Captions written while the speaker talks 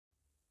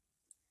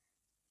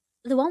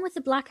the one with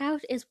the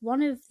blackout is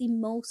one of the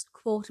most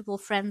quotable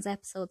Friends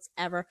episodes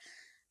ever.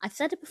 I've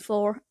said it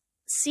before,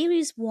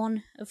 series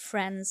 1 of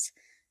Friends,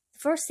 the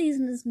first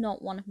season is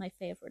not one of my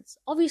favourites.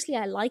 Obviously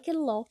I like it a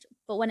lot,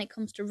 but when it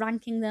comes to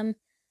ranking them,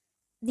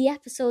 the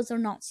episodes are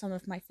not some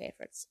of my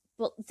favourites.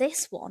 But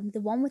this one,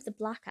 the one with the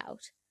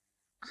blackout,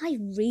 I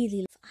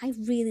really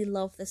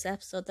love this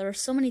episode. There are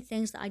so many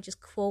things that I just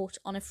quote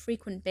on a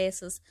frequent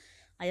basis.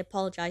 I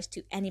apologise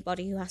to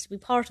anybody who has to be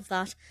part of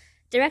that.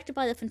 Directed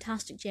by the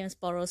fantastic James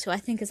Burrows, who I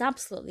think is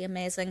absolutely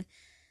amazing.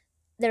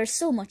 There is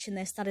so much in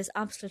this that is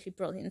absolutely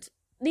brilliant.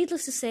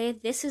 Needless to say,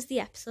 this is the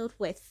episode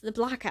with the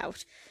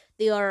blackout.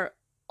 They are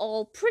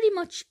all pretty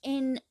much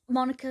in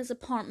Monica's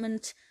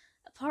apartment,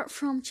 apart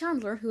from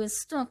Chandler, who is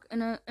stuck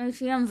in an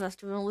ATM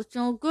vestibule with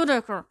Jill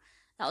GOODACRE.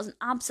 That was an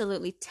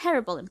absolutely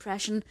terrible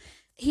impression.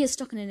 He is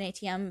stuck in an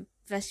ATM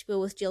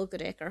vestibule with Jill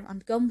GOODACRE,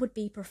 and gum would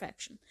be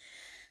perfection.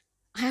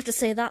 I have to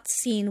say, that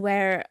scene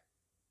where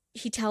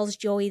he tells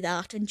Joey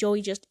that, and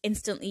Joey just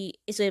instantly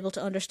is able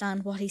to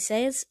understand what he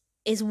says,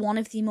 is one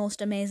of the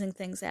most amazing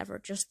things ever.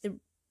 Just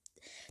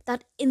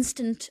that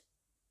instant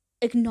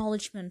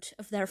acknowledgement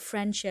of their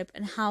friendship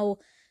and how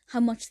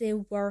much they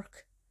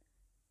work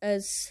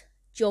as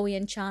Joey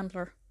and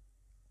Chandler.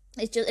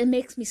 It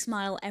makes me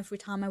smile every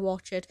time I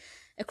watch it.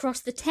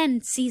 Across the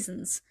 10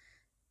 seasons,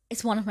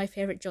 it's one of my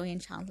favourite Joey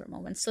and Chandler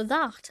moments. So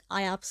that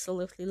I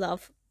absolutely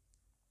love.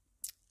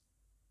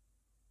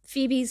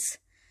 Phoebe's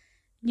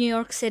New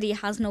York City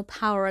has no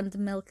power and the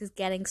milk is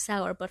getting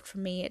sour, but for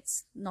me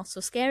it's not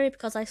so scary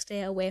because I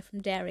stay away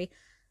from dairy.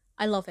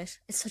 I love it.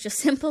 It's such a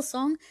simple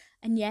song,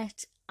 and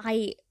yet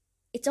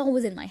it's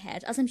always in my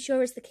head, as I'm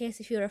sure is the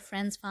case if you're a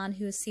Friends fan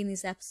who has seen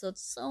these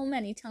episodes so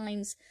many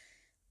times.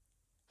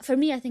 For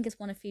me, I think it's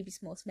one of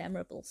Phoebe's most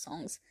memorable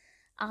songs,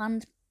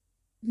 and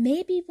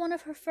maybe one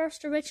of her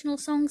first original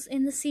songs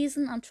in the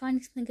season. I'm trying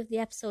to think of the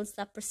episodes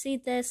that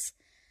precede this.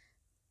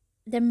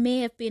 There may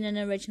have been an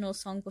original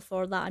song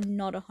before that, I'm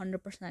not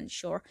 100%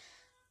 sure.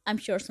 I'm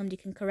sure somebody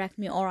can correct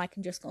me, or I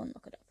can just go and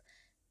look it up.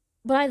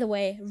 But either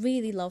way,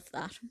 really love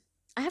that.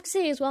 I have to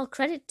say as well,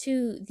 credit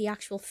to the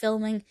actual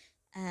filming,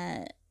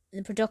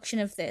 the production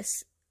of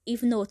this.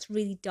 Even though it's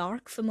really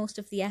dark for most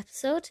of the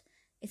episode,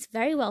 it's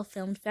very well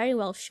filmed, very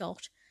well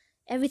shot.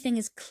 Everything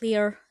is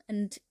clear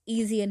and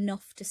easy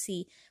enough to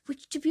see,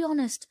 which, to be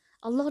honest,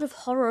 a lot of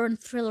horror and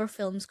thriller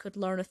films could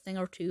learn a thing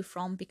or two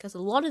from, because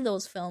a lot of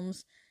those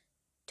films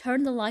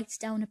turn the lights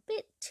down a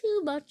bit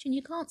too much and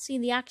you can't see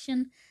the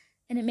action,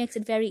 and it makes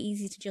it very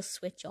easy to just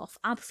switch off.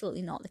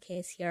 Absolutely not the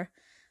case here.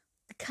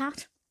 The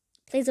cat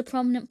plays a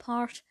prominent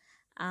part.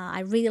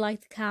 I really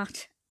like the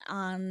cat,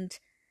 and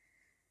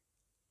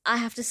I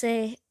have to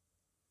say,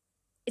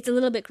 it's a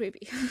little bit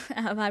creepy.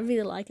 I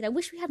really like it. I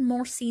wish we had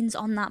more scenes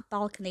on that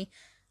balcony.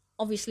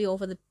 Obviously,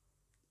 over the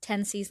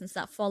 10 seasons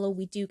that follow,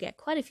 we do get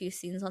quite a few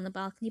scenes on the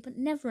balcony, but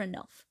never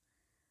enough.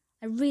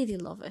 I really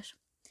love it.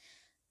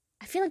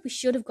 I feel like we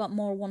should have got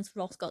more once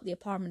Ross got the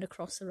apartment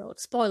across the road.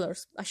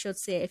 Spoilers, I should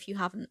say, if you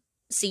haven't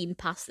seen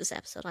past this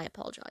episode, I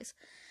apologise.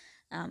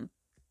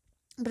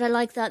 But I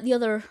like that. The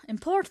other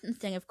important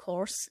thing, of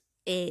course,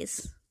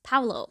 is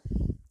Paolo.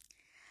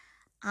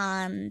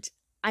 And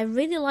I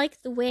really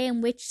like the way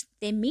in which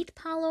they meet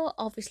Paolo,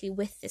 obviously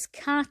with this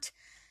cat.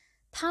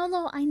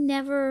 Paolo I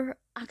never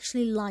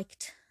actually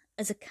liked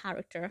as a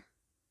character.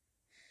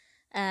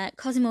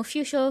 Cosimo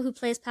Fusco, who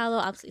plays Paolo,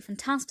 absolutely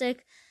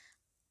fantastic.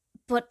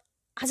 But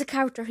as a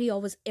character, he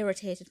always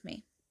irritated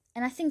me.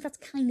 And I think that's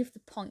kind of the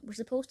point. We're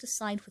supposed to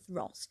side with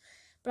Ross.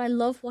 But I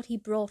love what he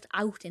brought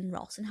out in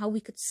Ross and how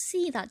we could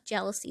see that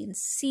jealousy and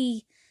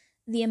see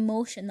the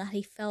emotion that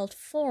he felt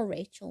for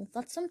Rachel,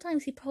 that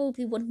sometimes he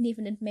probably wouldn't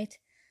even admit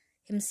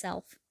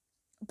himself.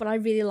 But I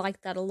really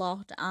liked that a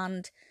lot.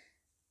 And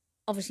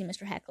obviously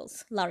Mr.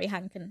 Heckles, Larry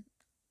Hankin.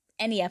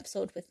 Any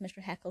episode with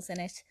Mr. Heckles in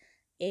it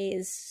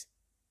is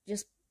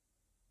just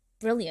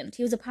brilliant.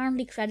 He was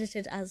apparently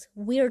credited as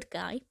Weird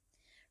Guy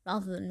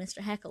rather than Mr.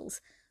 Heckles.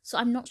 So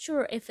I'm not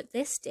sure if at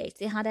this stage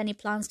they had any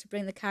plans to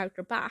bring the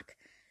character back.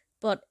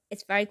 But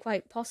it's very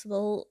quite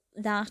possible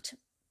that,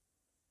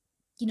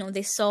 you know,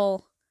 they saw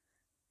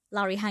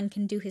Larry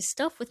Hankin do his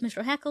stuff with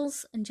Mr.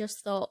 Heckles and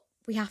just thought,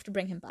 we have to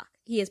bring him back.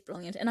 He is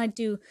brilliant. And I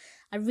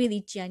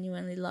really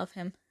genuinely love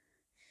him.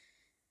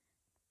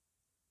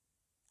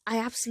 I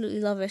absolutely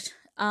love it.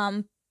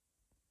 A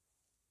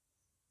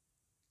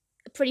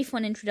pretty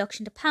fun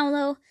introduction to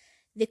Paolo.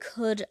 They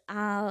could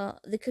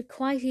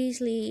quite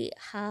easily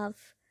have,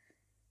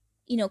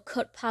 you know,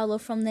 cut Paolo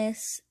from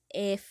this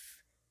if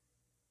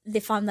they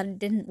found that it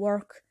didn't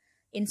work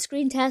in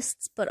screen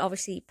tests, but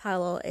obviously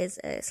Paolo is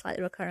a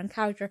slightly recurring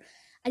character.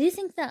 I do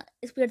think that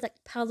it's weird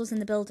that Paolo's in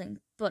the building,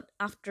 but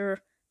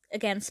after,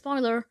 again,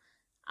 spoiler,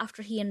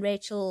 after he and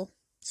Rachel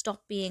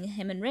stop being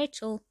him and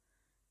Rachel,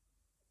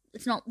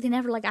 it's not, they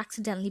never like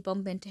accidentally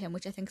bump into him,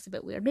 which I think is a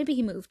bit weird. Maybe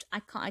he moved.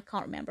 I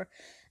can't remember.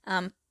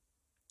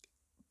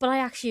 But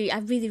I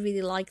really,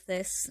 really like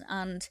this,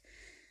 and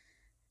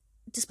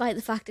despite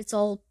the fact it's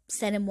all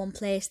set in one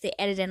place, they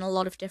edit in a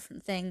lot of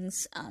different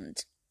things,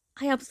 and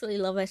I absolutely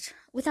love it.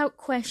 Without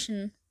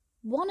question,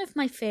 one of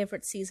my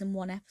favourite season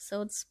 1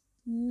 episodes.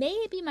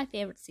 Maybe my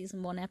favourite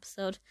season 1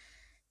 episode.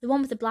 The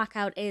one with the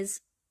blackout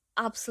is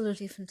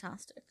absolutely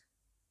fantastic.